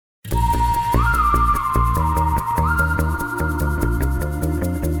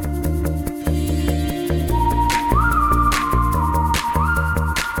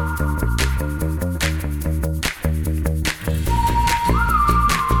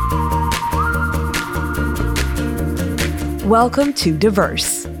Welcome to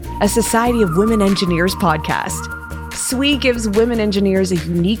Diverse, a Society of Women Engineers podcast. SWE gives women engineers a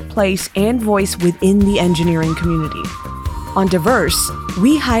unique place and voice within the engineering community. On Diverse,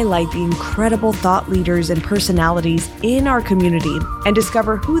 we highlight the incredible thought leaders and personalities in our community and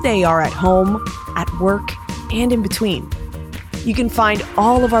discover who they are at home, at work, and in between. You can find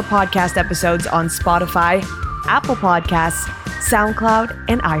all of our podcast episodes on Spotify, Apple Podcasts, SoundCloud,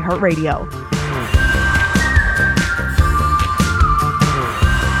 and iHeartRadio.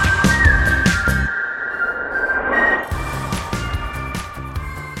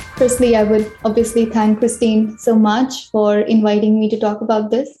 Firstly, I would obviously thank Christine so much for inviting me to talk about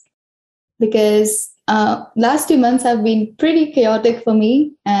this, because last 2 months have been pretty chaotic for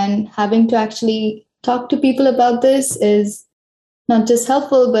me, and having to actually talk to people about this is not just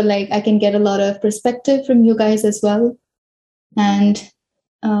helpful, but I can get a lot of perspective from you guys as well. And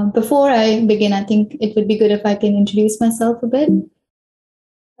before I begin, I think it would be good if I can introduce myself a bit.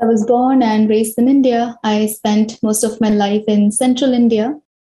 I was born and raised in India. I spent most of my life in central India,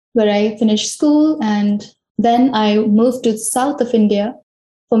 where I finished school, and then I moved to the south of India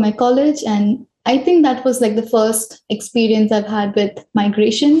for my college. And I think that was the first experience I've had with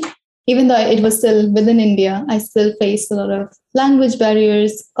migration. Even though it was still within India, I still faced a lot of language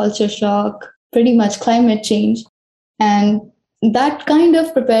barriers, culture shock, pretty much climate change. And that kind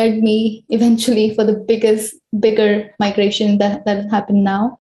of prepared me eventually for the bigger migration that happened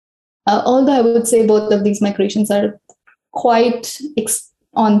now. Although I would say both of these migrations are quite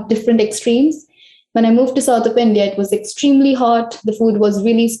on different extremes. When I moved to south of India, it was extremely hot. The food was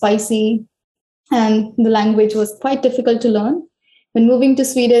really spicy, and the language was quite difficult to learn. When moving to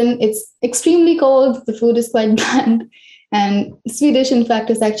Sweden, it's extremely cold. The food is quite bland, and Swedish, in fact,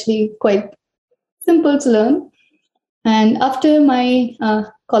 is actually quite simple to learn. And after my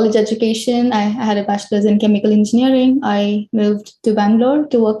college education, I had a bachelor's in chemical engineering. I moved to Bangalore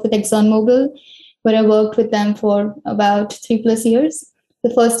to work with ExxonMobil, where I worked with them for about 3+ years.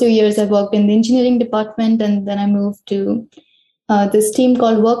 The first 2 years I worked in the engineering department, and then I moved to this team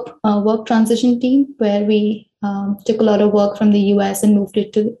called work transition team, where we took a lot of work from the US and moved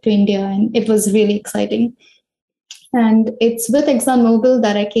it to India, and it was really exciting. And it's with ExxonMobil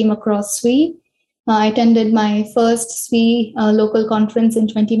that I came across SWE. I attended my first SWE local conference in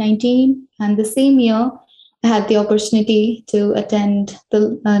 2019, and the same year I had the opportunity to attend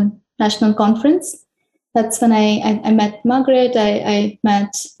the national conference. That's when I met Margaret, I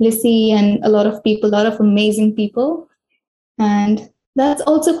met Lissy, and a lot of amazing people. And that's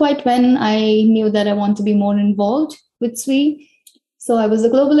also quite when I knew that I want to be more involved with SWE. So I was a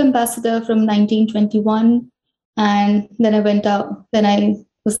global ambassador from 1921, and then I went out. Then I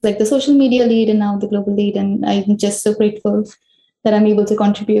was the social media lead and now the global lead. And I'm just so grateful that I'm able to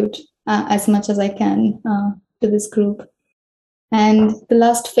contribute as much as I can to this group. And the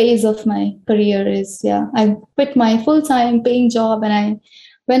last phase of my career is, I quit my full-time paying job and I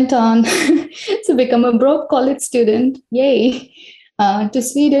went on to become a broke college student, yay, to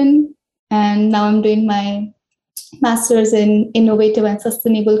Sweden. And now I'm doing my master's in innovative and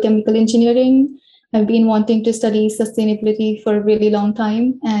sustainable chemical engineering. I've been wanting to study sustainability for a really long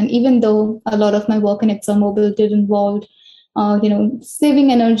time. And even though a lot of my work in ExxonMobil did involve, saving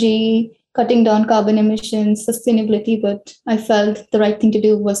energy, cutting down carbon emissions, sustainability, but I felt the right thing to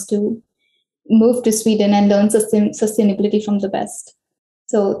do was to move to Sweden and learn sustainability from the best.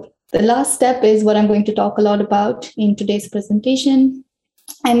 So the last step is what I'm going to talk a lot about in today's presentation.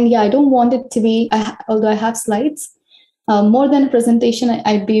 And I don't want it to be, although I have slides, more than a presentation,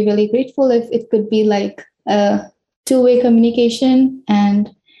 I'd be really grateful if it could be a two-way communication.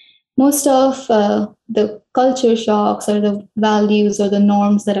 And most of the culture shocks or the values or the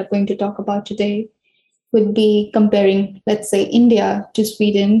norms that I'm going to talk about today would be comparing, let's say, India to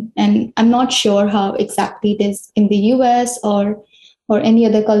Sweden. And I'm not sure how exactly it is in the US or any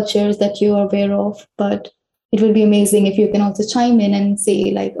other cultures that you are aware of, but it would be amazing if you can also chime in and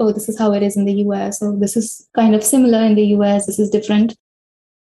say oh, this is how it is in the US, or this is kind of similar in the US, this is different.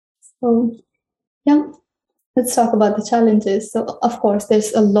 So let's talk about the challenges. So of course,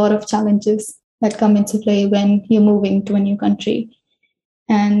 there's a lot of challenges that come into play when you're moving to a new country.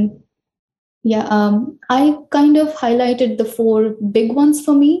 And I kind of highlighted the 4 big ones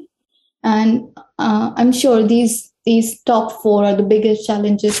for me. And I'm sure these top 4 are the biggest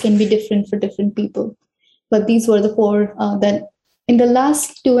challenges, can be different for different people. But these were the 4 that in the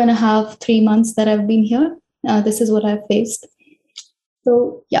last 2.5-3 months that I've been here, this is what I've faced.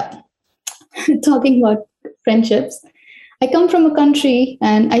 So talking about friendships, I come from a country,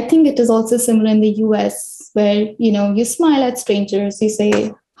 and I think it is also similar in the US, where you smile at strangers, you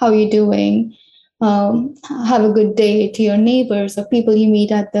say, how are you doing? have a good day to your neighbors or people you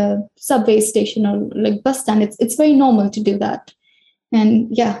meet at the subway station or like bus stand. It's very normal to do that. And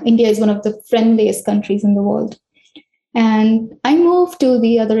yeah, India is one of the friendliest countries in the world. And I moved to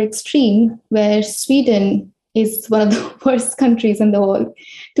the other extreme where Sweden is one of the worst countries in the world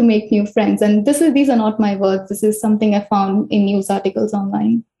to make new friends. And these are not my words. This is something I found in news articles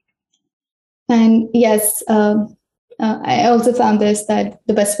online. And yes, I also found this, that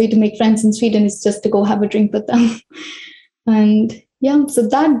the best way to make friends in Sweden is just to go have a drink with them. And yeah, so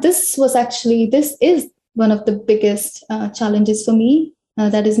this is one of the biggest challenges for me,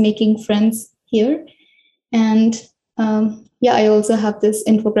 that is making friends here. And yeah, I also have this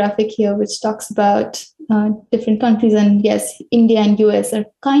infographic here which talks about different countries. And yes, India and US are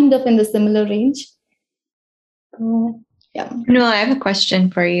kind of in the similar range. Yeah. No, I have a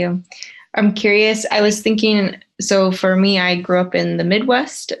question for you. I'm curious. I was thinking, so for me, I grew up in the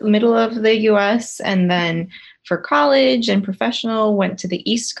Midwest, middle of the US, and then for college and professional, went to the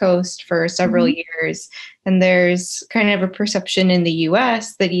East Coast for several years. And there's kind of a perception in the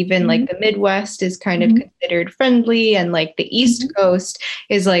US that even like the Midwest is kind of considered friendly, and like the East Coast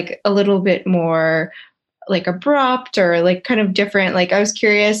is like a little bit more like abrupt or like kind of different. Like I was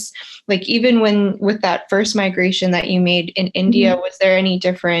curious, like even when with that first migration that you made in India, was there any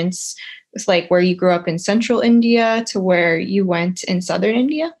difference? It's like where you grew up in central India to where you went in southern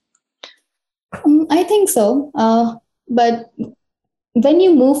India? I think so. But when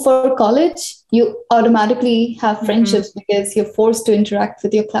you move for college, you automatically have friendships because you're forced to interact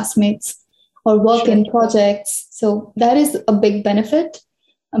with your classmates or work in projects. So that is a big benefit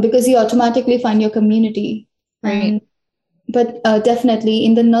because you automatically find your community. Right. But definitely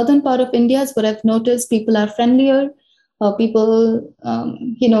in the northern part of India is what I've noticed. People are friendlier. People,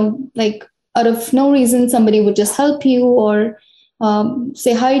 like out of no reason, somebody would just help you or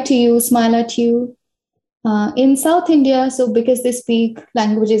say hi to you, smile at you. In South India, so because they speak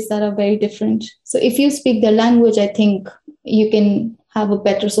languages that are very different. So if you speak their language, I think you can have a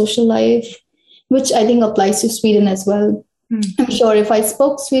better social life, which I think applies to Sweden as well. I'm sure if I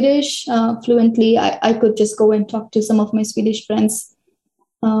spoke Swedish fluently, I could just go and talk to some of my Swedish friends.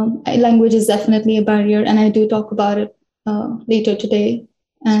 Language is definitely a barrier, and I do talk about it later today.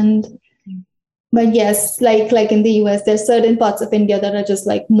 But yes, like in the US, there's certain parts of India that are just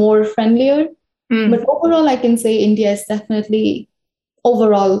like more friendlier. But overall, I can say India is definitely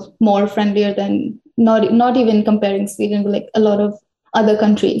overall more friendlier than not even comparing Sweden with like a lot of other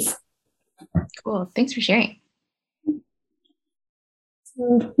countries. Cool. Thanks for sharing.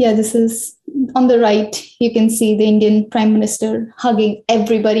 So, yeah, this is on the right. You can see the Indian Prime Minister hugging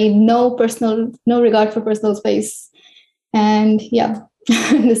everybody, no regard for personal space. And yeah,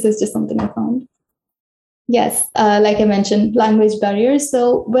 this is just something I found. Yes, like I mentioned, language barriers.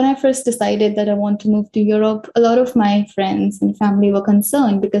 So when I first decided that I want to move to Europe, a lot of my friends and family were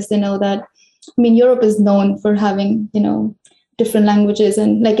concerned because they know that, Europe is known for having, different languages.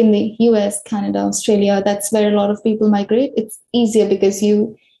 And like in the US, Canada, Australia, that's where a lot of people migrate. It's easier because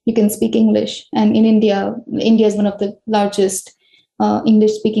you can speak English. And in India is one of the largest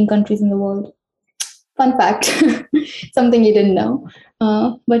English-speaking countries in the world. Fun fact, something you didn't know.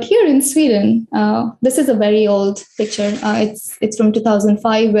 But here in Sweden, this is a very old picture. It's from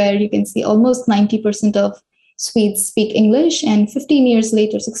 2005, where you can see almost 90% of Swedes speak English. And 16 years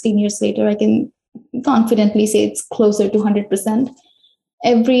later, I can confidently say it's closer to 100%.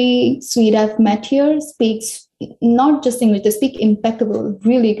 Every Swede I've met here speaks not just English, they speak impeccable,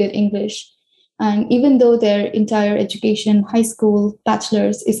 really good English. And even though their entire education, high school,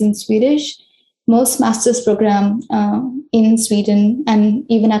 bachelor's is in Swedish, most master's program in Sweden and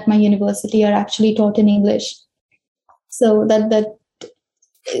even at my university are actually taught in English. So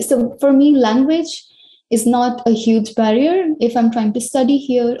so for me, language is not a huge barrier if I'm trying to study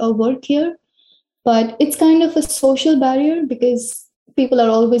here or work here, but it's kind of a social barrier because people are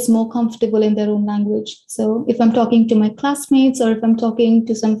always more comfortable in their own language. So if I'm talking to my classmates or if I'm talking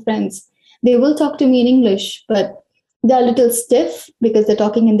to some friends, they will talk to me in English, but they're a little stiff because they're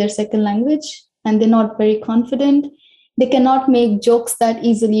talking in their second language and they're not very confident. They cannot make jokes that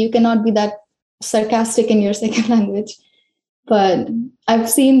easily. You cannot be that sarcastic in your second language. But I've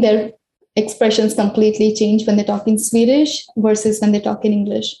seen their expressions completely change when they talk in Swedish versus when they talk in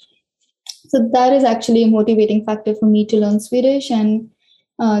English. So that is actually a motivating factor for me to learn Swedish. And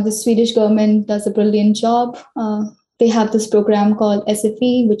the Swedish government does a brilliant job. They have this program called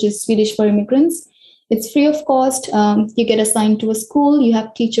SFE, which is Swedish for Immigrants. It's free of cost. You get assigned to a school. You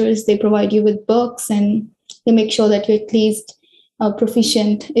have teachers. They provide you with books, and they make sure that you're at least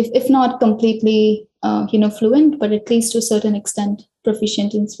proficient, if not completely, fluent, but at least to a certain extent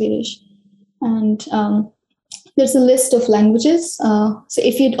proficient in Swedish. And there's a list of languages. So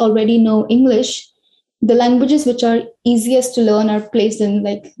if you already know English, the languages which are easiest to learn are placed in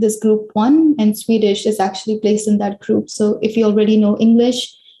like this group 1, and Swedish is actually placed in that group. So if you already know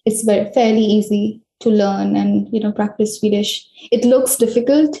English, it's fairly easy to learn and practice Swedish. It looks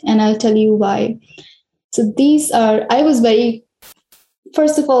difficult, and I'll tell you why. So I was very,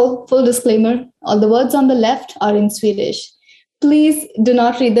 first of all, full disclaimer, all the words on the left are in Swedish. Please do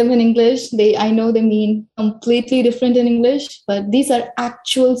not read them in English. I know they mean completely different in English, but these are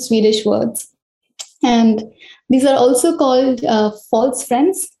actual Swedish words. And these are also called false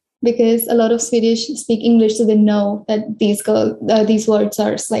friends, because a lot of Swedish speak English, so they know that these words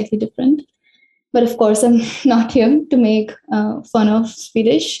are slightly different. But of course, I'm not here to make fun of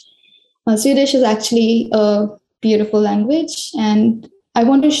Swedish. Swedish is actually a beautiful language, and I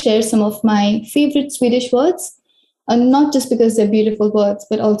want to share some of my favorite Swedish words, not just because they're beautiful words,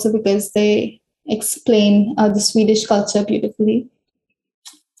 but also because they explain the Swedish culture beautifully.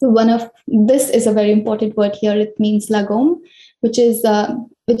 So this is a very important word here. It means lagom, which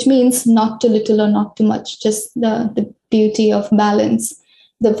means not too little or not too much, just the beauty of balance,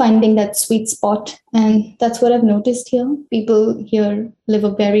 the finding that sweet spot. And that's what I've noticed here. People here live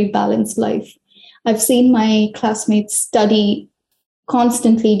a very balanced life. I've seen my classmates study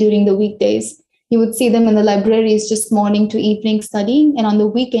constantly during the weekdays. You would see them in the libraries just morning to evening studying, and on the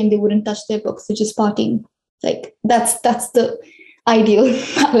weekend they wouldn't touch their books, they're just partying. Like that's the ideal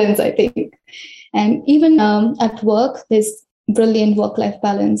balance, I think. And even at work, there's brilliant work-life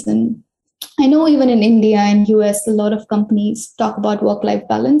balance. And I know even in India and US, a lot of companies talk about work-life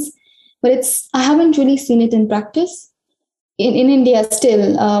balance, but I haven't really seen it in practice. In India,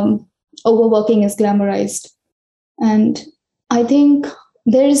 still, overworking is glamorized. And I think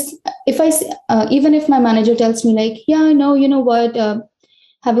even if my manager tells me like, yeah, no, you know what,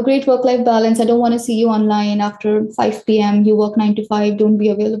 have a great work-life balance. I don't want to see you online after 5 p.m. You work 9 to 5, don't be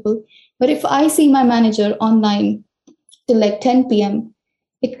available. But if I see my manager online till like 10 p.m.,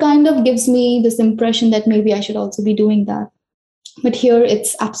 it kind of gives me this impression that maybe I should also be doing that. But here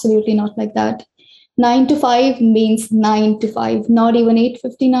it's absolutely not like that. 9 to 5 means 9 to 5, not even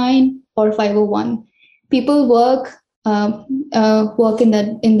 8:59 or 5:01. People work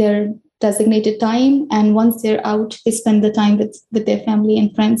in their designated time, and once they're out, they spend the time with their family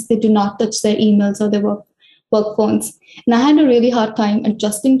and friends. They do not touch their emails or their work phones. And I had a really hard time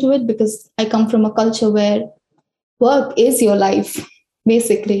adjusting to it, because I come from a culture where work is your life,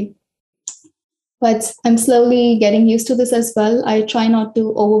 basically. But I'm slowly getting used to this as well. I try not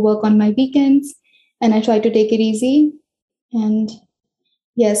to overwork on my weekends, and I try to take it easy. And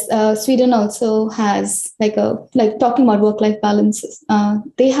yes, Sweden also has like talking about work-life balances.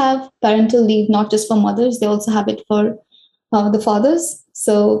 They have parental leave, not just for mothers, they also have it for the fathers.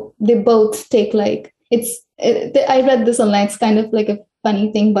 So they both take I read this online, it's kind of like a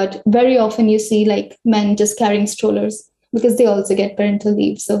funny thing, but very often you see like men just carrying strollers because they also get parental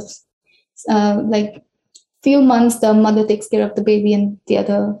leave. So like few months the mother takes care of the baby, and the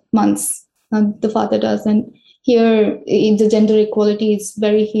other months the father does. And here the gender equality is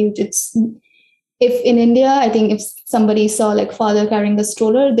very huge. If in India, I think if somebody saw like father carrying a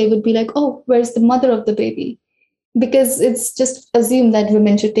stroller, they would be like, oh, where's the mother of the baby? Because it's just assumed that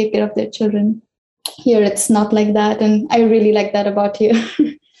women should take care of their children. Here it's not like that, and I really like that about here.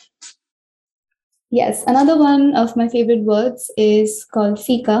 Yes, another one of my favorite words is called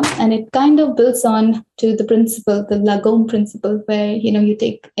fika, and it kind of builds on to the principle, the lagom principle, where you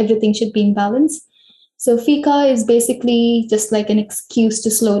take everything should be in balance. So fika is basically just like an excuse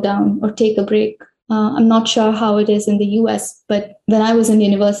to slow down or take a break. I'm not sure how it is in the US, but when I was in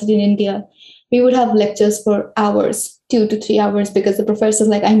university in India, we would have lectures for hours, 2 to 3 hours, because the professor's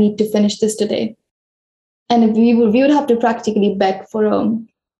like, I need to finish this today. And we would have to practically beg for a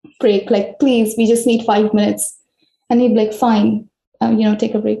break, like, please, we just need 5 minutes. And he'd be like, fine,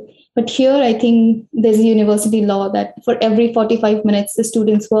 take a break. But here, I think there's a university law that for every 45 minutes the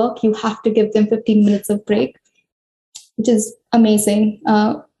students work, you have to give them 15 minutes of break, which is amazing.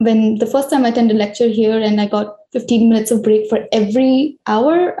 When the first time I attended a lecture here and I got 15 minutes of break for every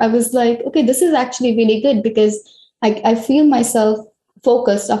hour, I was like, okay, this is actually really good, because I feel myself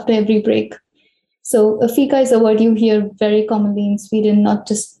focused after every break. So fika is a word you hear very commonly in Sweden, not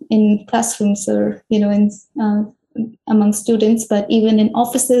just in classrooms or among students, but even in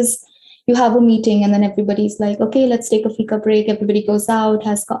offices. You have a meeting and then everybody's like, okay, let's take a fika break. Everybody goes out,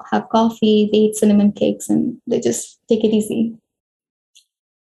 have coffee, they eat cinnamon cakes, and they just take it easy.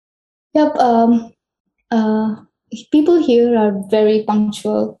 Yep. People here are very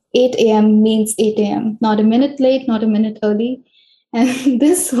punctual. 8 a.m. means 8 a.m. Not a minute late, not a minute early. And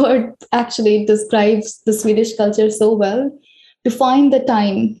this word actually describes the Swedish culture so well. To find the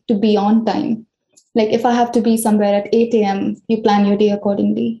time to be on time. Like if I have to be somewhere at 8 a.m., you plan your day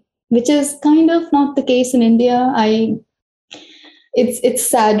accordingly, which is kind of not the case in India. It's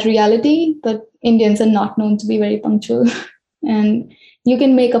sad reality, but Indians are not known to be very punctual. And you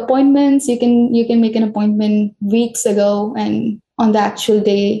can make appointments. You can make an appointment weeks ago, and on the actual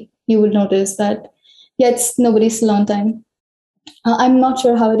day, you will notice that yes, nobody's still on time. I'm not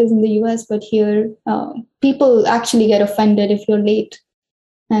sure how it is in the US, but here people actually get offended if you're late.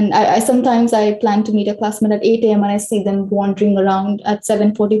 And I sometimes I plan to meet a classmate at 8 a.m. and I see them wandering around at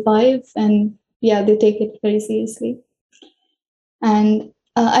 7:45, and yeah, they take it very seriously. And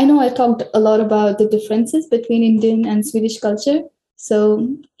I know I talked a lot about the differences between Indian and Swedish culture.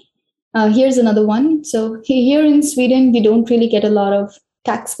 So here's another one. So here in Sweden, you don't really get a lot of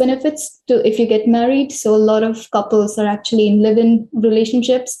tax benefits to if you get married. So a lot of couples are actually in live-in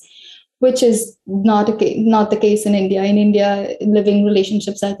relationships, which is not the case in India. In India, living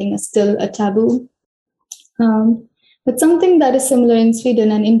relationships, I think, are still a taboo. But something that is similar in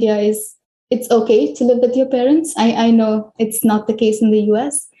Sweden and India is it's okay to live with your parents. I know it's not the case in the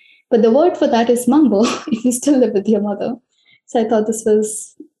US, but the word for that is mambo if you still live with your mother. So I thought this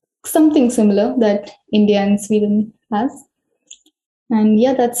was something similar that India and Sweden has. And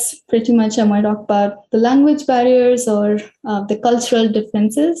yeah, that's pretty much I might talk about the language barriers or the cultural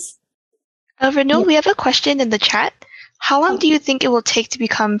differences. Ranul, we have a question in the chat. How long do you think it will take to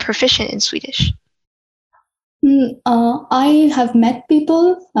become proficient in Swedish? I have met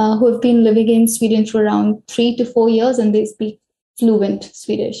people who have been living in Sweden for around 3 to 4 years and they speak fluent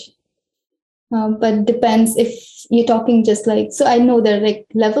Swedish. But depends if you're talking just like, so I know there are like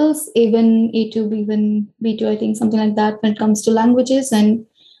levels, even A2, B1, B2, I think something like that when it comes to languages. And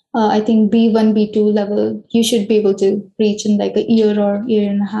I think B1, B2 level, you should be able to reach in like a year or year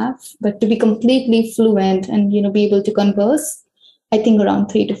and a half. But to be completely fluent and, be able to converse, I think around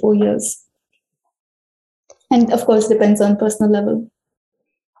 3 to 4 years. And of course, depends on personal level.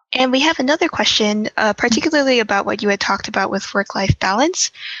 And we have another question, particularly about what you had talked about with work-life balance.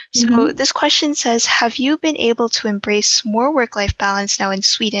 So this question says, have you been able to embrace more work-life balance now in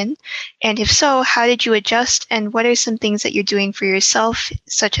Sweden? And if so, how did you adjust? And what are some things that you're doing for yourself,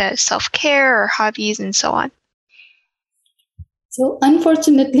 such as self-care or hobbies and so on? So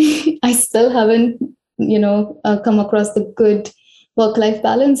unfortunately, I still haven't, come across the good work-life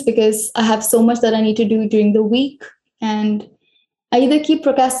balance because I have so much that I need to do during the week. And I either keep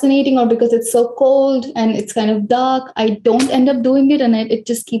procrastinating or because it's so cold and it's kind of dark, I don't end up doing it and it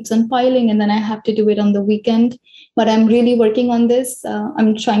just keeps on piling and then I have to do it on the weekend. But I'm really working on this.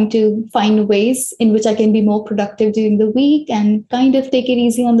 I'm trying to find ways in which I can be more productive during the week and kind of take it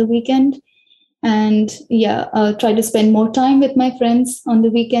easy on the weekend. And try to spend more time with my friends on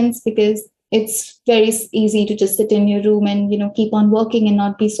the weekends because it's very easy to just sit in your room and, keep on working and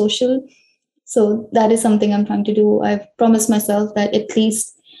not be social. So that is something I'm trying to do. I've promised myself that at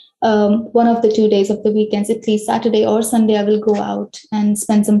least one of the 2 days of the weekends, at least Saturday or Sunday, I will go out and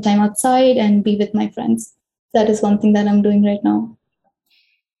spend some time outside and be with my friends. That is one thing that I'm doing right now.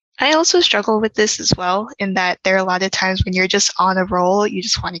 I also struggle with this as well, in that there are a lot of times when you're just on a roll, you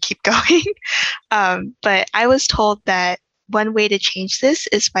just want to keep going. But I was told that one way to change this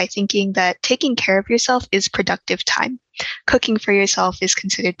is by thinking that taking care of yourself is productive time. Cooking for yourself is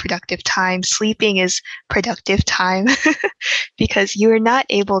considered productive time. Sleeping is productive time because you are not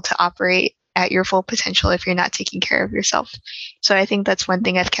able to operate at your full potential if you're not taking care of yourself. So I think that's one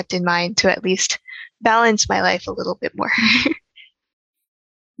thing I've kept in mind to at least balance my life a little bit more.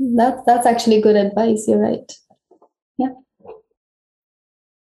 That's actually good advice. You're right. Yeah.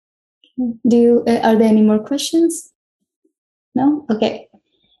 Are there any more questions? No? Okay.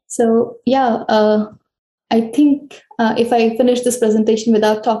 So I think if I finish this presentation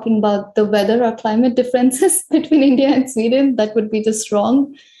without talking about the weather or climate differences between India and Sweden, that would be just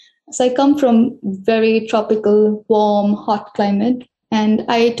wrong. So I come from very tropical, warm, hot climate. And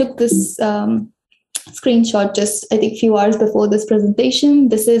I took this screenshot just, I think, a few hours before this presentation.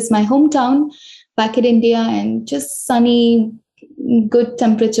 This is my hometown back in India and just sunny, good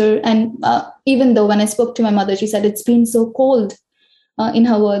temperature. And even though when I spoke to my mother, she said, it's been so cold in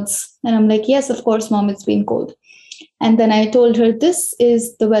her words. And I'm like, yes, of course, Mom, it's been cold. And then I told her, this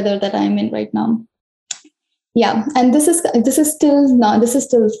is the weather that I'm in right now. Yeah. And this is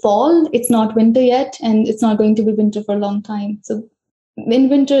still fall. It's not winter yet. And it's not going to be winter for a long time. So in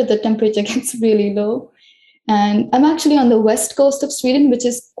winter, the temperature gets really low. And I'm actually on the west coast of Sweden, which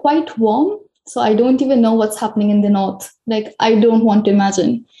is quite warm. So I don't even know what's happening in the north. Like, I don't want to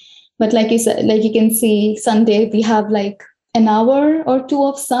imagine. But like you said, like you can see Sunday, we have like an hour or two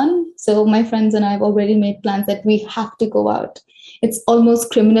of sun. So my friends and I have already made plans that we have to go out. It's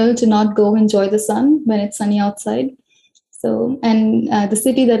almost criminal to not go enjoy the sun when it's sunny outside. So, and the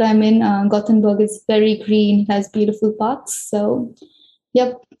city that I'm in, Gothenburg, is very green. It has beautiful parks. So,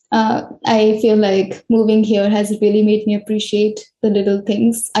 yep, I feel like moving here has really made me appreciate the little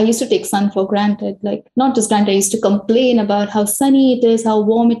things. I used to take sun for granted, like not just granted, I used to complain about how sunny it is, how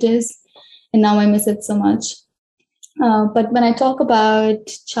warm it is, and now I miss it so much. But when I talk about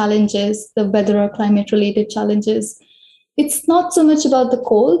challenges, the weather or climate related challenges, it's not so much about the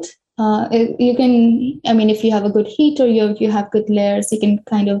cold. You can, I mean, if you have a good heater, if you have good layers, you can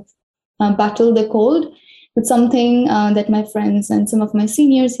kind of battle the cold. But something that my friends and some of my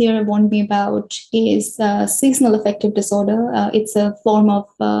seniors here warned me about is seasonal affective disorder. It's a form of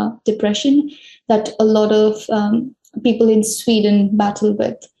depression that a lot of people in Sweden battle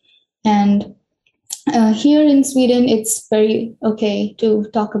with. And here in Sweden, it's very okay to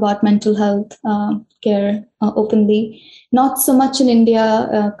talk about mental health care openly. Not so much in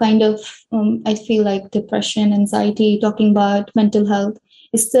India, I feel like depression, anxiety, talking about mental health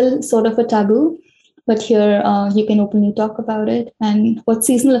is still sort of a taboo. But here you can openly talk about it. And what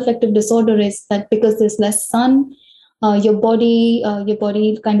seasonal affective disorder is that because there's less sun, your body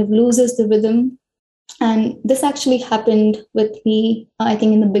kind of loses the rhythm. And this actually happened with me, I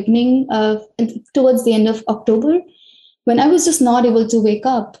think, in the beginning of, towards the end of October, when I was just not able to wake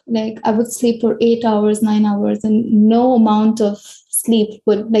up. Like I would sleep for 8 hours, 9 hours, and no amount of sleep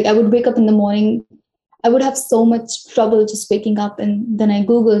would, like I would wake up in the morning. I would have so much trouble just waking up, and then I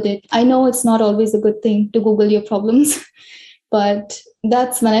Googled it. I know it's not always a good thing to Google your problems, but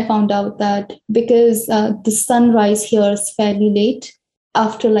that's when I found out that because the sunrise here is fairly late,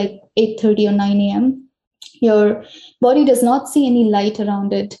 after like 8:30 or 9 a.m., your body does not see any light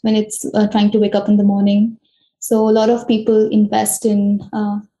around it when it's trying to wake up in the morning. So a lot of people invest in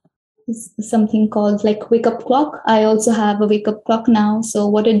something called like wake up clock. I also have a wake up clock now. So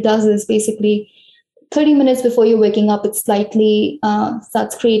what it does is basically 30 minutes before you're waking up, it slightly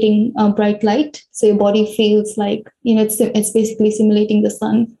starts creating a bright light. So your body feels like, it's basically simulating the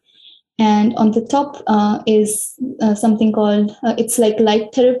sun. And on the top is something called, it's like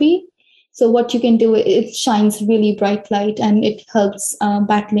light therapy. So what you can do, it shines really bright light and it helps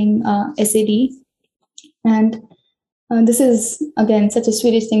battling SAD. And this is, again, such a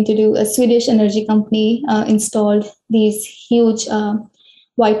Swedish thing to do. A Swedish energy company installed these huge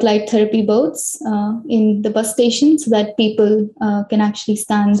white light therapy boats in the bus station so that people can actually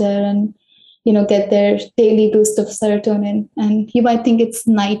stand there and, get their daily boost of serotonin. And you might think it's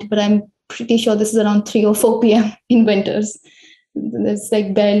night, but I'm pretty sure this is around 3 or 4 p.m. in winters. There's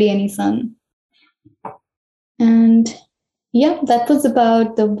like barely any sun. And yeah, that was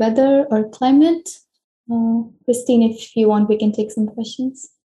about the weather or climate. Christine, if you want, we can take some questions.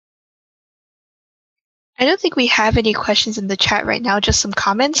 I don't think we have any questions in the chat right now, just some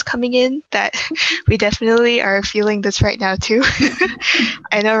comments coming in that we definitely are feeling this right now too.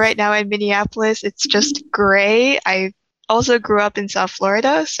 I know right now in Minneapolis, it's just gray. I also grew up in South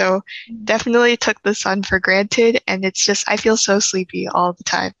Florida, so definitely took the sun for granted. And it's just, I feel so sleepy all the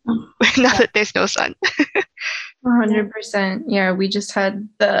time now that there's no sun. 100%. Yeah, we just had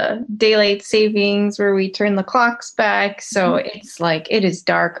the daylight savings where we turn the clocks back. So it's like, it is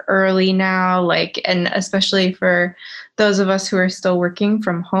dark early now, and especially for those of us who are still working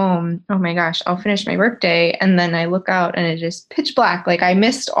from home, oh my gosh, I'll finish my workday and then I look out and it's just pitch black. Like I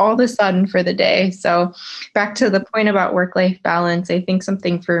missed all the sun for the day. So back to the point about work-life balance, I think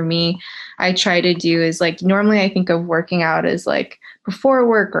something for me, I try to do is normally I think of working out as before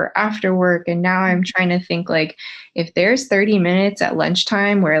work or after work. And now I'm trying to think if there's 30 minutes at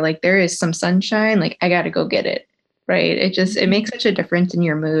lunchtime where there is some sunshine, I got to go get it. Right. It makes such a difference in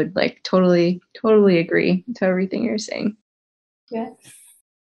your mood. Totally agree to everything you're saying. Yeah.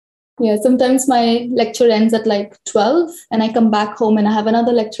 Yeah. Sometimes my lecture ends at 12 and I come back home and I have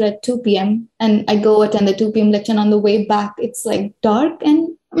another lecture at 2 p.m. and I go attend the 2 p.m. lecture, and on the way back, it's dark.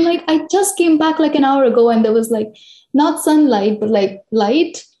 And I'm I just came back an hour ago and there was not sunlight, but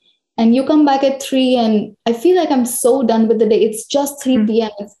light. And you come back at 3 and I feel I'm so done with the day. It's just 3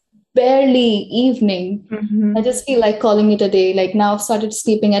 p.m. It's barely evening. I just feel calling it a day. Now I've started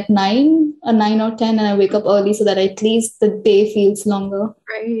sleeping at 9 or 10 and I wake up early so that at least the day feels longer.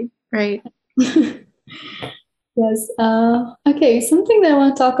 Right. Yes. Okay. Something that I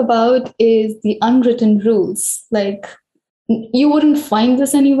want to talk about is the unwritten rules. You wouldn't find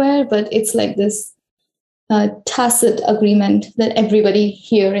this anywhere, but it's this tacit agreement that everybody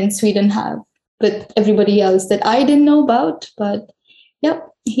here in Sweden have with everybody else that I didn't know about. But yep,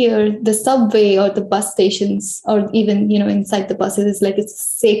 here the subway or the bus stations, or even inside the buses, is like it's a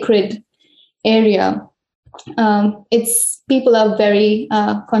sacred area. It's people are very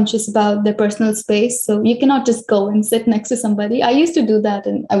conscious about their personal space, so you cannot just go and sit next to somebody. I used to do that,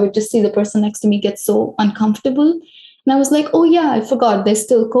 and I would just see the person next to me get so uncomfortable, and I was like, oh yeah, I forgot there's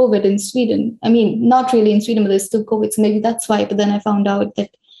still COVID in Sweden. I mean, not really in Sweden, but there's still COVID, so maybe that's why. But then I found out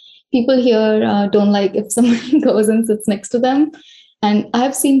that people here don't like if someone goes and sits next to them. And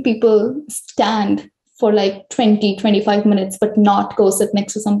I've seen people stand for like 20-25 minutes but not go sit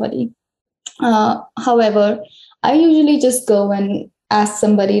next to somebody. However, I usually just go and ask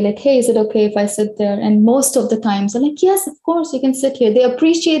somebody like, hey, is it okay if I sit there? And most of the times they're like, yes, of course, you can sit here. They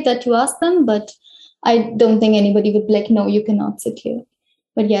appreciate that you ask them, but I don't think anybody would be like, no, you cannot sit here.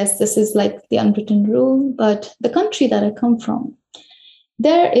 But yes, this is like the unwritten rule. But the country that I come from,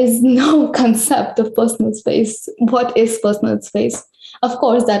 there is no concept of personal space. What is personal space? Of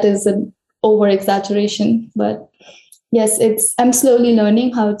course, that is an over exaggeration, but yes, I'm slowly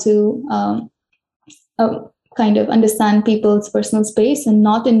learning how to kind of understand people's personal space and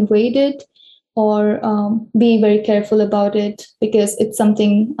not invade it, or be very careful about it, because it's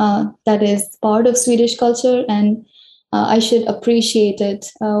something that is part of Swedish culture, and I should appreciate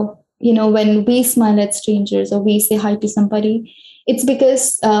it. When we smile at strangers or we say hi to somebody, it's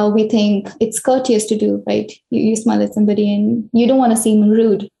because we think it's courteous to do, right? You smile at somebody and you don't want to seem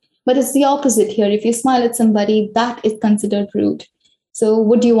rude. But it's the opposite here. If you smile at somebody, that is considered rude. So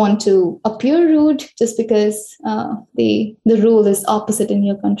would you want to appear rude just because the rule is opposite in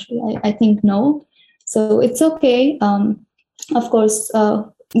your country? I think no. So it's okay. Of course,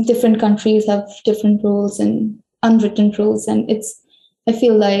 different countries have different rules and unwritten rules. And I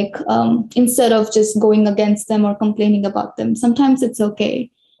feel like instead of just going against them or complaining about them, sometimes it's okay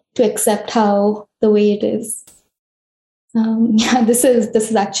to accept how the way it is. This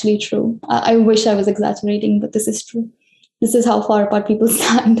is actually true. I wish I was exaggerating, but this is true. This is how far apart people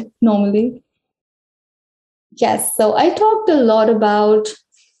stand normally. Yes, so I talked a lot about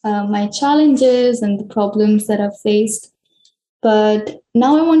my challenges and the problems that I've faced, but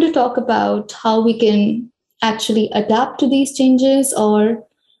now I want to talk about how we can actually adapt to these changes, or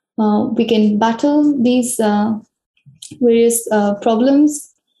we can battle these various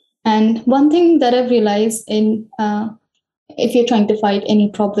problems. And one thing that I've realized if you're trying to fight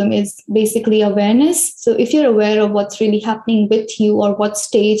any problem is basically awareness. So if you're aware of what's really happening with you or what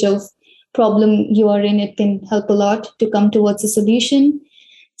stage of problem you are in, it can help a lot to come towards a solution.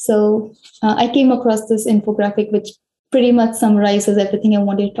 So I came across this infographic which pretty much summarizes everything I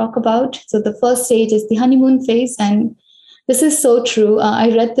wanted to talk about. So the first stage is the honeymoon phase. And this is so true.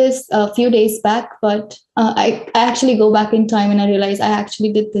 I read this a few days back, but I actually go back in time and I realize I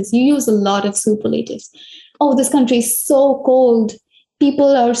actually did this. You use a lot of superlatives. Oh, this country is so cold.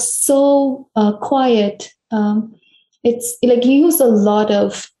 People are so quiet. It's like you use a lot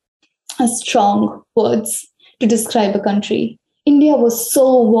of strong words to describe a country. India was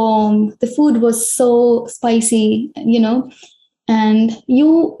so warm. The food was so spicy, and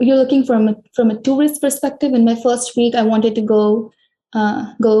you're looking from a tourist perspective. In my first week, I wanted to go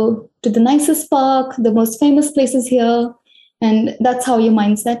to the nicest park, the most famous places here. And that's how your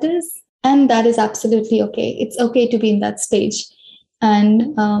mindset is. And that is absolutely okay. It's okay to be in that stage.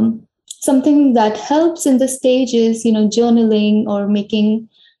 And something that helps in this stage is, journaling or making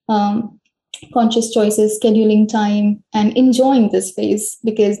conscious choices, scheduling time, and enjoying this phase,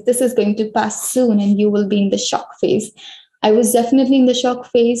 because this is going to pass soon and you will be in the shock phase. I was definitely in the shock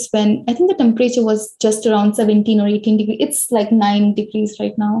phase when I think the temperature was just around 17 or 18 degrees. It's like 9 degrees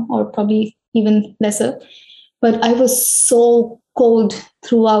right now, or probably even lesser. But I was so cold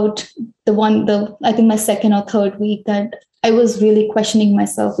throughout I think my second or third week, that I was really questioning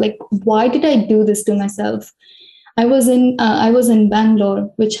myself, like, why did I do this to myself? I was in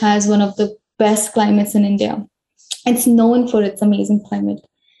Bangalore, which has one of the best climates in India. It's known for its amazing climate.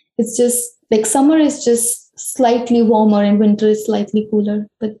 It's just like summer is just slightly warmer and winter is slightly cooler,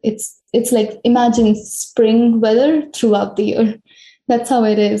 but it's like imagine spring weather throughout the year. That's how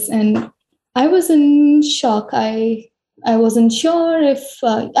it is. And I was in shock. I wasn't sure if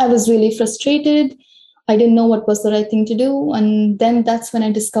I was really frustrated. I didn't know what was the right thing to do. And then that's when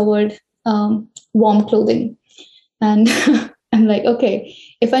I discovered warm clothing. And I'm like, okay,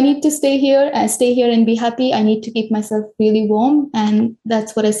 if I need to stay here and be happy, I need to keep myself really warm. And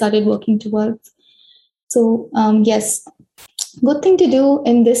that's what I started working towards. So yes, good thing to do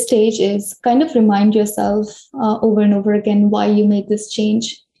in this stage is kind of remind yourself over and over again why you made this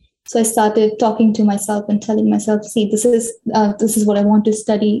change. So I started talking to myself and telling myself, see, this is what I want to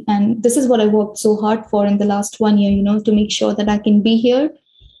study. And this is what I worked so hard for in the last 1 year, to make sure that I can be here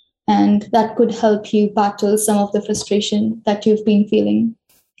And that could help you battle some of the frustration that you've been feeling.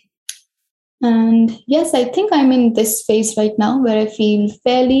 And yes, I think I'm in this phase right now where I feel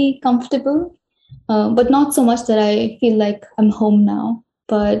fairly comfortable, but not so much that I feel like I'm home now.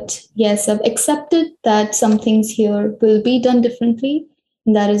 But yes, I've accepted that some things here will be done differently,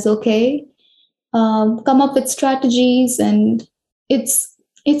 and that is okay. Come up with strategies, and it's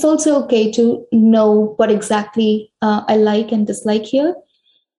also okay to know what exactly I like and dislike here.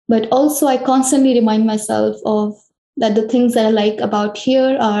 But also, I constantly remind myself of that the things that I like about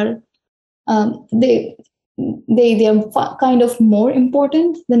here are they are kind of more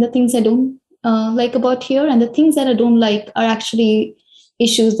important than the things I don't like about here, and the things that I don't like are actually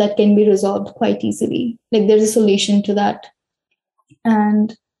issues that can be resolved quite easily. Like there's a solution to that.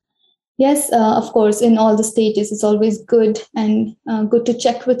 And yes, of course, in all the stages, it's always good and good to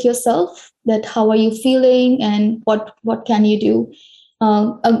check with yourself that how are you feeling and what can you do.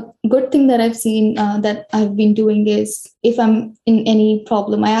 A good thing that I've seen that I've been doing is if I'm in any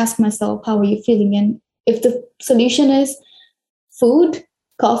problem, I ask myself, how are you feeling? And if the solution is food,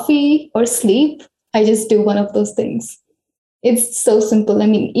 coffee, or sleep, I just do one of those things. It's so simple. I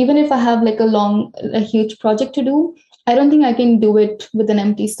mean, even if I have like a huge project to do, I don't think I can do it with an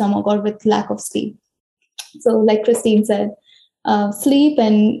empty stomach or with lack of sleep. So, like Christine said, sleep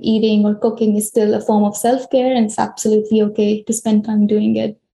and eating or cooking is still a form of self-care, and it's absolutely okay to spend time doing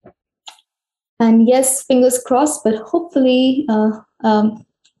it. And yes, fingers crossed, but hopefully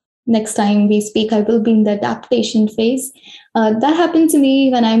next time we speak, I will be in the adaptation phase. That happened to me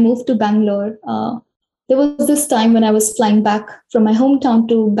when I moved to Bangalore. There was this time when I was flying back from my hometown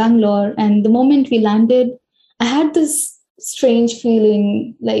to Bangalore, and the moment we landed, I had this strange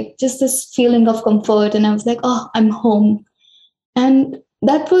feeling, like just this feeling of comfort, and I was like, oh, I'm home. And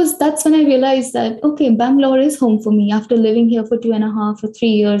that's when I realized that, okay, Bangalore is home for me. After living here for 2.5 or 3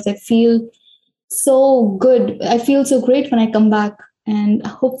 years, I feel so good. I feel so great when I come back, and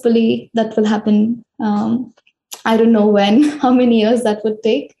hopefully that will happen. I don't know when, how many years that would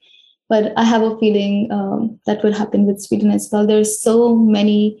take, but I have a feeling that will happen with Sweden as well. There's so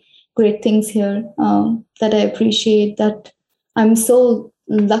many great things here that I appreciate. That I'm so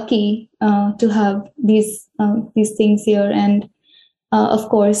lucky to have these things here, and of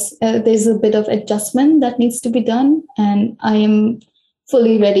course, there's a bit of adjustment that needs to be done, and I am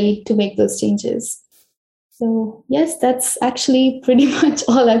fully ready to make those changes. So yes, that's actually pretty much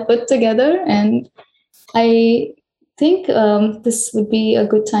all I put together, and I think this would be a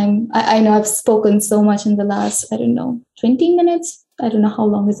good time. I know I've spoken so much in the last, 20 minutes. I don't know how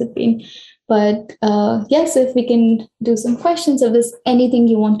long has it been, but yes, if we can do some questions, if there's anything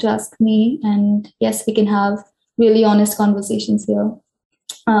you want to ask me, and yes, we can have really honest conversations here.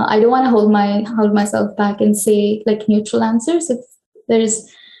 I don't want to hold myself back and say like neutral answers. If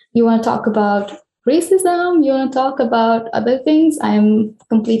there's you want to talk about racism, you want to talk about other things, I am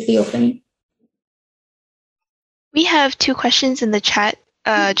completely open. We have 2 questions in the chat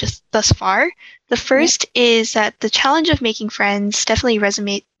just thus far. The first is that the challenge of making friends definitely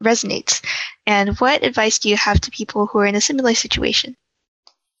resonates. And what advice do you have to people who are in a similar situation?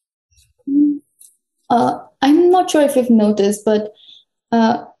 I'm not sure if you've noticed, but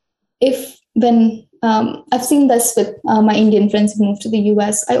if when I've seen this with my Indian friends who moved to the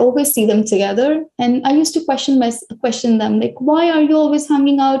US, I always see them together, and I used to question them, like, why are you always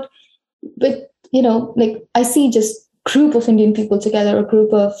hanging out with, like I see just group of Indian people together, a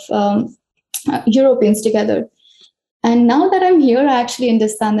group of Europeans together. And now that I'm here, I actually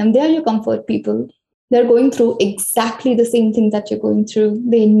understand them. They are your comfort people. They're going through exactly the same thing that you're going through.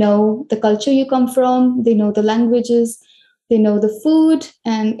 They know the culture you come from. They know the languages. They know the food.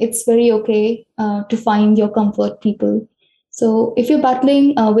 And it's very okay to find your comfort people. So if you're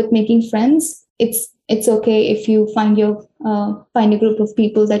battling with making friends, it's okay if you find a group of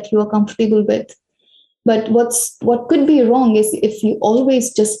people that you are comfortable with. But what could be wrong is if you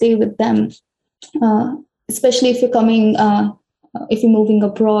always just stay with them, especially if if you're moving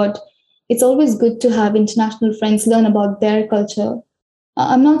abroad. It's always good to have international friends, learn about their culture.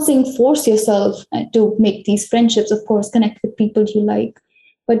 I'm not saying force yourself to make these friendships. Of course, connect with people you like,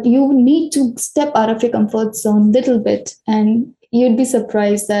 but you need to step out of your comfort zone a little bit, and you'd be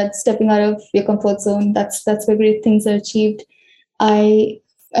surprised that stepping out of your comfort zone, that's where great things are achieved. I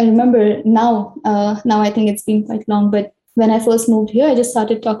remember now I think it's been quite long, but when I first moved here, I just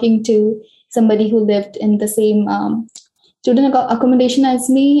started talking to somebody who lived in the same student accommodation as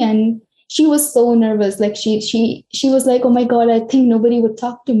me, and she was so nervous. Like she was like, oh my God, I think nobody would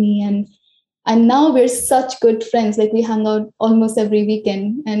talk to me. And now we're such good friends. Like we hang out almost every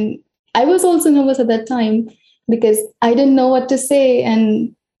weekend. And I was also nervous at that time because I didn't know what to say.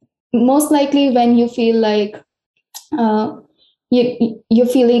 And most likely when you feel like you're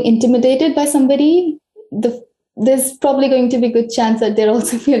feeling intimidated by somebody, there's probably going to be a good chance that they're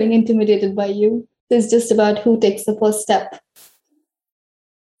also feeling intimidated by you. It's just about who takes the first step.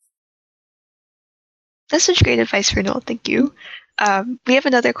 That's such great advice, Ranul. Thank you. We have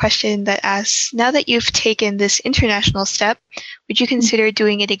another question that asks, now that you've taken this international step, would you consider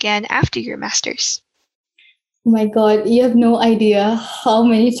doing it again after your master's? Oh my God, you have no idea how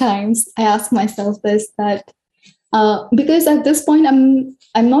many times I ask myself this, that because at this point,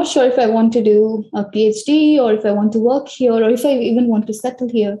 I'm not sure if I want to do a PhD or if I want to work here or if I even want to settle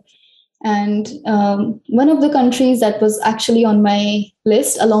here. And one of the countries that was actually on my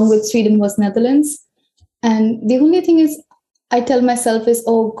list, along with Sweden, was Netherlands. And the only thing is, I tell myself is,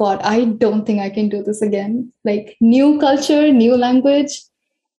 oh God, I don't think I can do this again. Like new culture, new language.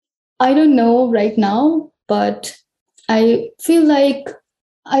 I don't know right now, but I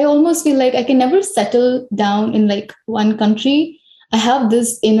almost feel like I can never settle down in like one country. I have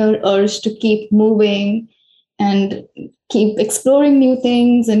this inner urge to keep moving and keep exploring new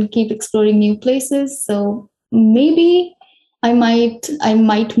things and keep exploring new places. So maybe I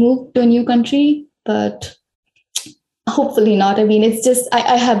might move to a new country, but hopefully not. I mean, it's just,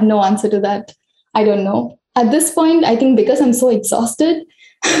 I have no answer to that. I don't know. At this point, I think because I'm so exhausted,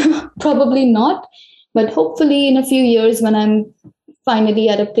 probably not. But hopefully in a few years when I'm finally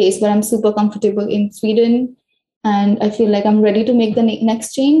at a place where I'm super comfortable in Sweden and I feel like I'm ready to make the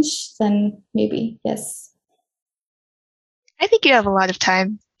next change, then maybe, yes. I think you have a lot of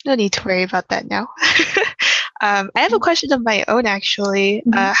time. No need to worry about that now. I have a question of my own, actually.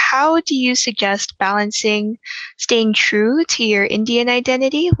 How do you suggest balancing staying true to your Indian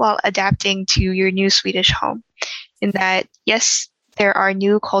identity while adapting to your new Swedish home? In that, yes, there are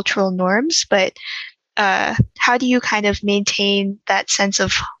new cultural norms, but how do you kind of maintain that sense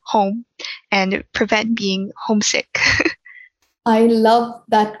of home and prevent being homesick? I love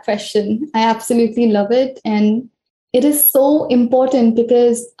that question. I absolutely love it. And it is so important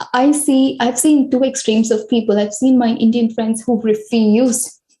because I've seen two extremes of people. I've seen my Indian friends who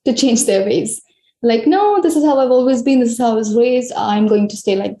refuse to change their ways. Like, no, this is how I've always been. This is how I was raised. I'm going to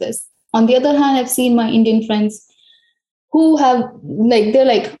stay like this. On the other hand, I've seen my Indian friends who have like, they're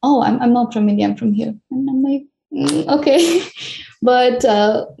like, oh, I'm not from India, I'm from here. And I'm like, okay. But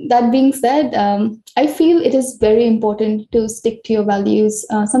that being said, I feel it is very important to stick to your values.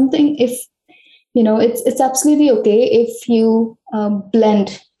 It's absolutely okay if you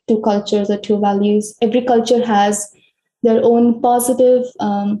blend two cultures or two values. Every culture has their own positive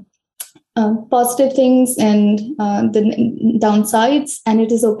things and the downsides, and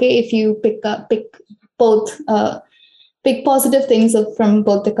it is okay if you pick positive things from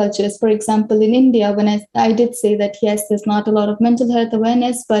both the cultures. For example, in India, when I did say that, yes, there's not a lot of mental health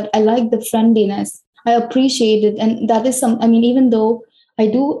awareness, but I like the friendliness. I appreciate it. And that is even though I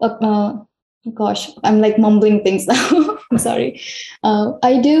do, gosh, I'm like mumbling things now. I'm sorry.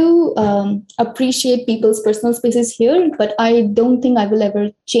 I do appreciate people's personal spaces here, but I don't think I will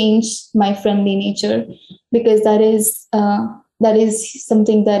ever change my friendly nature, because that is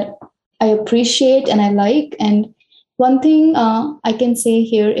something that I appreciate and I like. And one thing I can say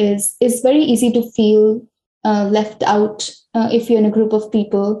here is it's very easy to feel left out if you're in a group of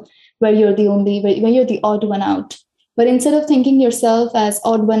people where you're the odd one out. But instead of thinking yourself as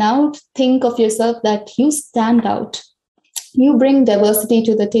odd one out, think of yourself that you stand out. You bring diversity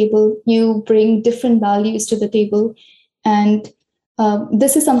to the table. You bring different values to the table. And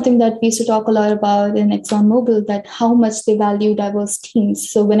this is something that we used to talk a lot about in ExxonMobil, that how much they value diverse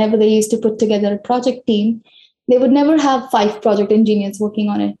teams. So whenever they used to put together a project team, they would never have 5 project engineers working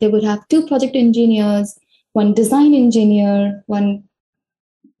on it. They would have 2 project engineers, 1 design engineer, 1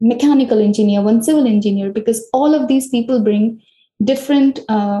 mechanical engineer, 1 civil engineer, because all of these people bring different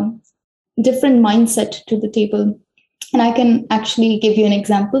mindset to the table. And I can actually give you an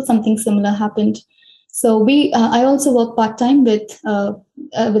example. Something similar happened. So I also work part-time with a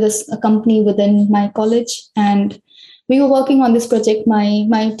company within my college, and we were working on this project.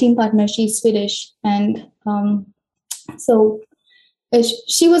 My team partner, she's Swedish, and so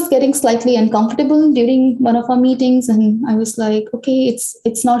she was getting slightly uncomfortable during one of our meetings, and I was like, okay,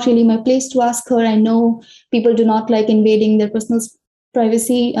 it's not really my place to ask her. I know people do not like invading their personal space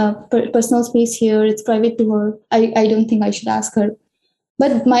here. It's private to her. I don't think I should ask her.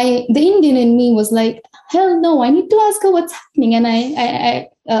 But the Indian in me was like, hell no, I need to ask her what's happening. And I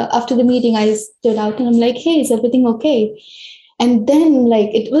after the meeting, I stood out and I'm like, hey, is everything okay? And then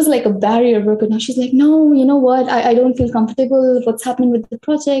it was like a barrier broken. Now she's like, no, you know what? I don't feel comfortable. What's happening with the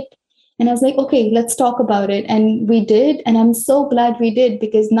project? And I was like, okay, let's talk about it. And we did. And I'm so glad we did,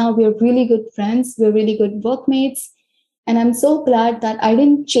 because now we're really good friends. We're really good workmates. And I'm so glad that I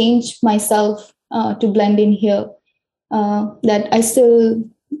didn't change myself to blend in here.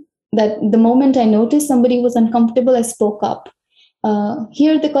 That the moment I noticed somebody was uncomfortable, I spoke up.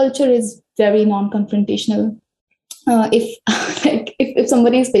 Here, the culture is very non-confrontational. If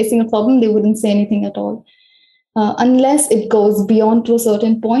somebody is facing a problem, they wouldn't say anything at all, unless it goes beyond to a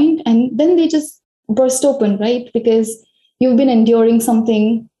certain point, and then they just burst open, right? Because you've been enduring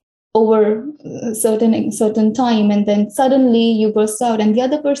something over a certain time, and then suddenly you burst out, and the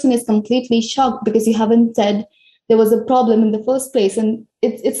other person is completely shocked because you haven't said there was a problem in the first place, and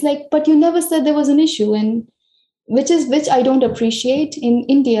it's like, but you never said there was an issue, and which I don't appreciate in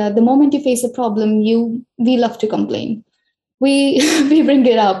India. The moment you face a problem, we love to complain. We we bring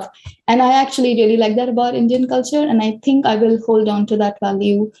it up, and I actually really like that about Indian culture, and I think I will hold on to that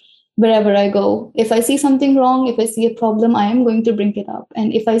value wherever I go. If I see something wrong, if I see a problem, I am going to bring it up,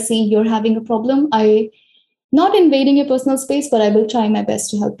 and if I see you're having a problem, I not invading your personal space, but I will try my best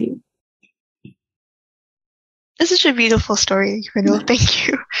to help you. This is such a beautiful story, Ranul. Thank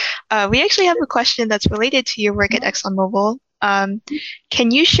you. We actually have a question that's related to your work at ExxonMobil.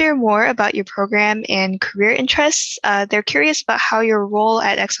 Can you share more about your program and career interests? They're curious about how your role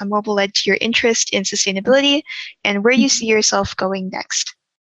at ExxonMobil led to your interest in sustainability and where you see yourself going next.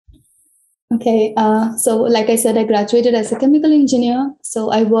 Okay, so like I said, I graduated as a chemical engineer. So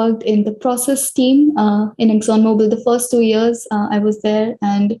I worked in the process team in ExxonMobil the first 2 years I was there,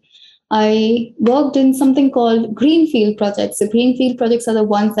 and I worked in something called greenfield projects. So greenfield projects are the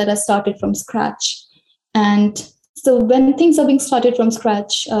ones that are started from scratch. And so when things are being started from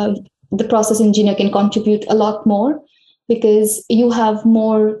scratch, the process engineer can contribute a lot more because you have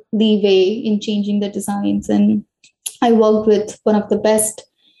more leeway in changing the designs. And I worked with one of the best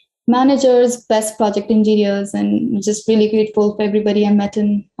managers, best project engineers, and just really grateful for everybody I met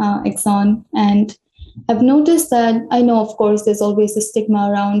in Exxon. And I've noticed that, I know, of course, there's always a stigma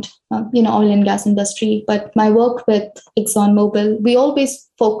around, oil and gas industry, but my work with ExxonMobil, we always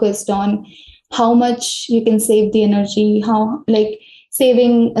focused on how much you can save the energy, how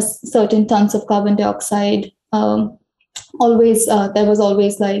saving a certain tons of carbon dioxide. There was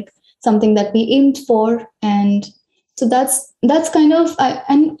always something that we aimed for. And so that's kind of,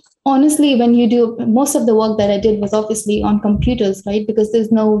 and honestly, when you do, most of the work that I did was obviously on computers, right? Because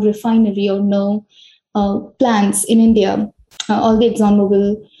there's no refinery or no plants in India. All the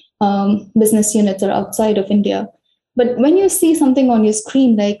ExxonMobil business units are outside of India. But when you see something on your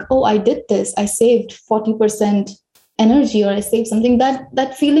screen like, oh, I did this, I saved 40% energy, or I saved something,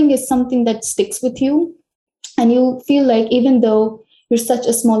 that feeling is something that sticks with you. And you feel like even though you're such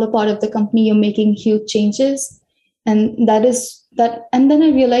a smaller part of the company, you're making huge changes. And that is that. And then I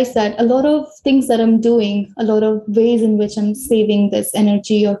realized that a lot of things that I'm doing, a lot of ways in which I'm saving this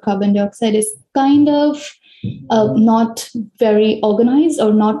energy or carbon dioxide is kind of not very organized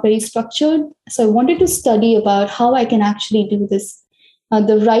or not very structured. So I wanted to study about how I can actually do this,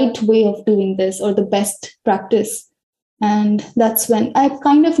 the right way of doing this, or the best practice. And that's when I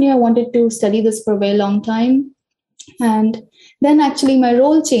kind of knew I wanted to study this for a very long time. And then actually my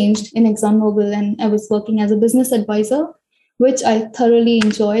role changed in ExxonMobil, and I was working as a business advisor, which I thoroughly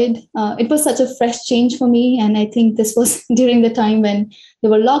enjoyed. It was such a fresh change for me. And I think this was during the time when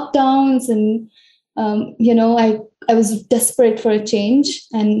there were lockdowns, and I was desperate for a change,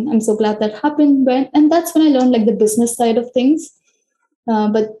 and I'm so glad that happened. And that's when I learned the business side of things.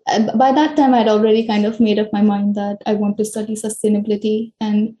 But by that time, I'd already kind of made up my mind that I want to study sustainability.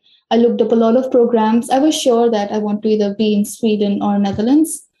 And I looked up a lot of programs. I was sure that I want to either be in Sweden or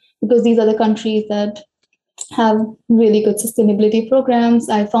Netherlands, because these are the countries that have really good sustainability programs.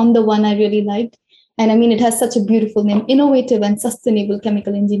 I found the one I really liked. And I mean, it has such a beautiful name, Innovative and Sustainable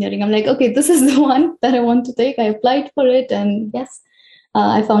Chemical Engineering. I'm like, okay, this is the one that I want to take. I applied for it. And yes,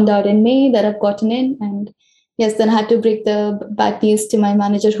 I found out in May that I've gotten in. And yes, then I had to break the bad news to my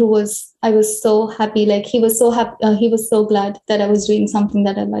manager, I was so happy. He was so happy. He was so glad that I was doing something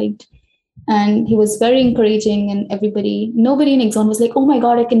that I liked. And he was very encouraging, and nobody in Exxon was like, oh my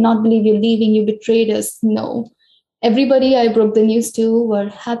God, I cannot believe you're leaving. You betrayed us. No, everybody I broke the news to were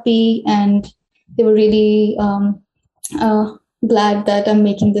happy, and they were really glad that I'm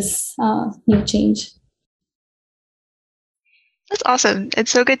making this new change. That's awesome.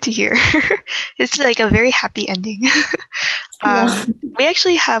 It's so good to hear. It's a very happy ending. We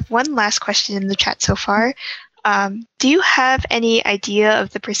actually have one last question in the chat so far. Do you have any idea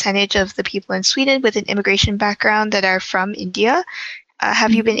of the percentage of the people in Sweden with an immigration background that are from India?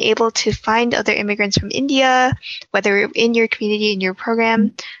 Have you been able to find other immigrants from India, whether in your community, in your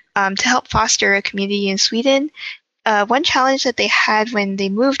program? to help foster a community in Sweden. One challenge that they had when they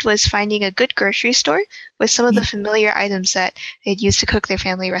moved was finding a good grocery store with some of the familiar items that they'd use to cook their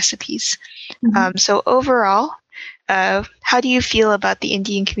family recipes. So overall, how do you feel about the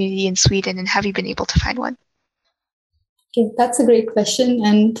Indian community in Sweden, and have you been able to find one? Okay, that's a great question.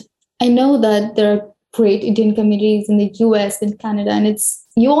 And I know that there are great Indian communities in the US and Canada, and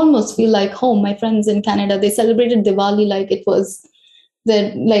you almost feel like home. My friends in Canada, they celebrated Diwali like it was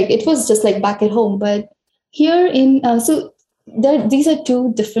just like back at home. But here these are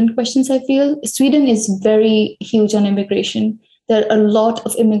two different questions. I feel Sweden is very huge on immigration. There are a lot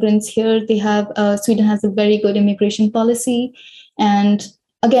of immigrants here. Sweden has a very good immigration policy, and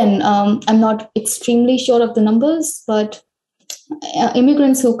again, I'm not extremely sure of the numbers, but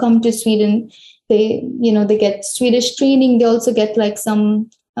immigrants who come to Sweden, they get Swedish training. They also get like some,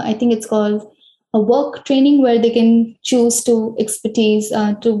 I think it's called a work training, where they can choose to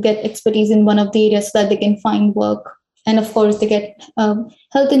get expertise in one of the areas so that they can find work. And of course, they get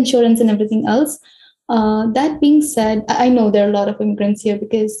health insurance and everything else. That being said, I know there are a lot of immigrants here,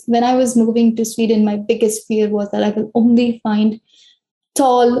 because when I was moving to Sweden, my biggest fear was that I will only find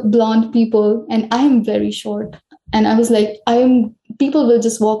tall, blonde people, and I am very short. And I was like, people will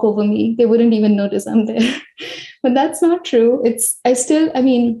just walk over me. They wouldn't even notice I'm there. But that's not true.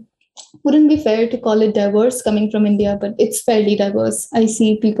 Wouldn't be fair to call it diverse coming from India, but it's fairly diverse. I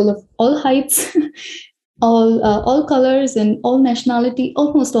see people of all heights, all colors, and almost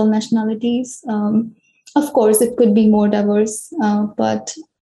all nationalities. Of course, it could be more diverse, but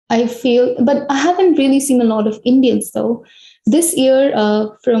I haven't really seen a lot of Indians though. This year,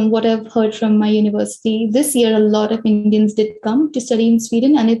 from what I've heard from my university, this year a lot of Indians did come to study in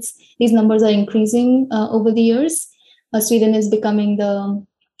Sweden, and these numbers are increasing over the years. Sweden is becoming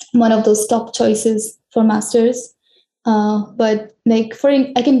one of those top choices for masters. But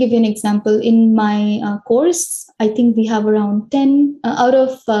I can give you an example. In my course, I think we have around 10 out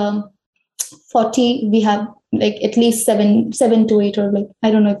of 40. We have like at least seven to eight, or like I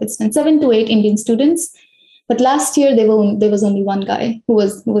don't know if it's 10, 7 to 8 Indian students. But last year there was only one guy who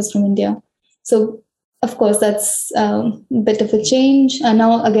was from India. So of course that's a bit of a change. And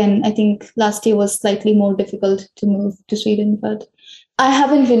now again, I think last year was slightly more difficult to move to Sweden, but I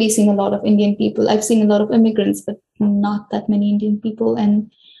haven't really seen a lot of Indian people. I've seen a lot of immigrants, but not that many Indian people. And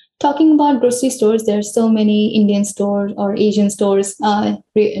talking about grocery stores, there are so many Indian stores or Asian stores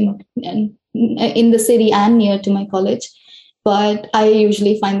in the city and near to my college. But I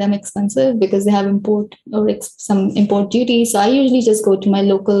usually find them expensive because they have some import duties. So I usually just go to my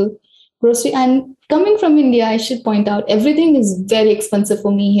local grocery. And coming from India, I should point out, everything is very expensive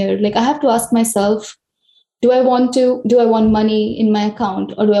for me here. Like I have to ask myself, do I want money in my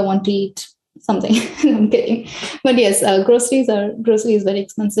account, or do I want to eat something? I'm kidding. But yes, groceries is very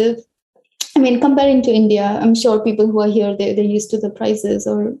expensive. I mean, comparing to India, I'm sure people who are here, they're used to the prices,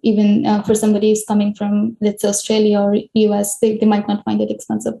 or even for somebody who's coming from, let's say, Australia or US, they might not find it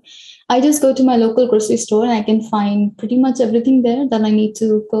expensive. I just go to my local grocery store and I can find pretty much everything there that I need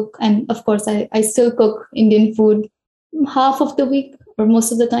to cook. And of course, I still cook Indian food half of the week or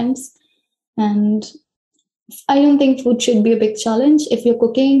most of the times. And I don't think food should be a big challenge. If you're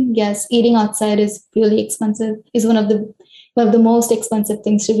cooking, yes, eating outside is really expensive, is one of the most expensive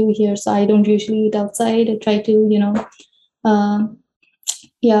things to do here. So I don't usually eat outside. I try to,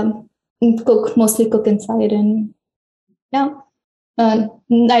 mostly cook inside. And yeah, I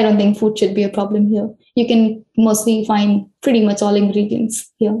don't think food should be a problem here. You can mostly find pretty much all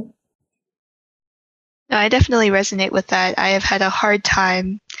ingredients here. No, I definitely resonate with that. I have had a hard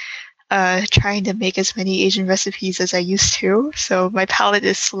time trying to make as many Asian recipes as I used to. So my palate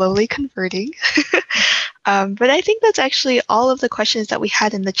is slowly converting. But I think that's actually all of the questions that we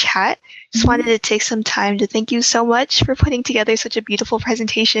had in the chat. Just wanted to take some time to thank you so much for putting together such a beautiful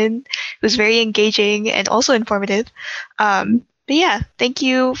presentation. It was very engaging and also informative. But yeah, thank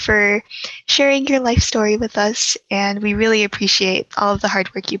you for sharing your life story with us. And we really appreciate all of the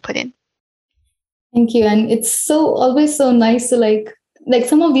hard work you put in. Thank you. And it's always so nice to like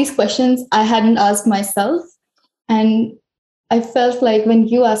some of these questions I hadn't asked myself. And I felt like when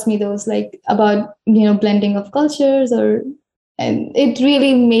you asked me those, like about, blending of cultures, and it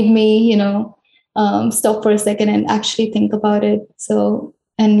really made me, stop for a second and actually think about it. So,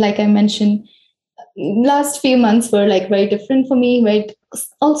 and like I mentioned, last few months were like very different for me, right?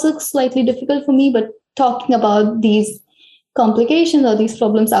 Also slightly difficult for me, but talking about these complications or these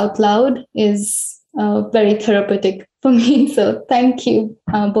problems out loud is very therapeutic for me. So thank you,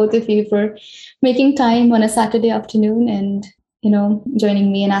 both of you, for making time on a Saturday afternoon and,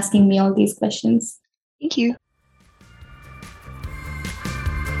 joining me and asking me all these questions. Thank you.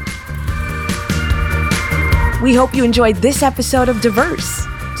 We hope you enjoyed this episode of Diverse.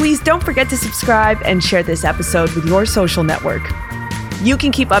 Please don't forget to subscribe and share this episode with your social network. You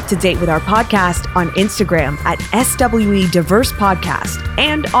can keep up to date with our podcast on Instagram at SWE Diverse Podcast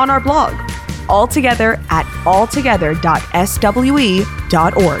and on our blog, altogether at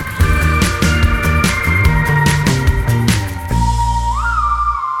altogether.swe.org.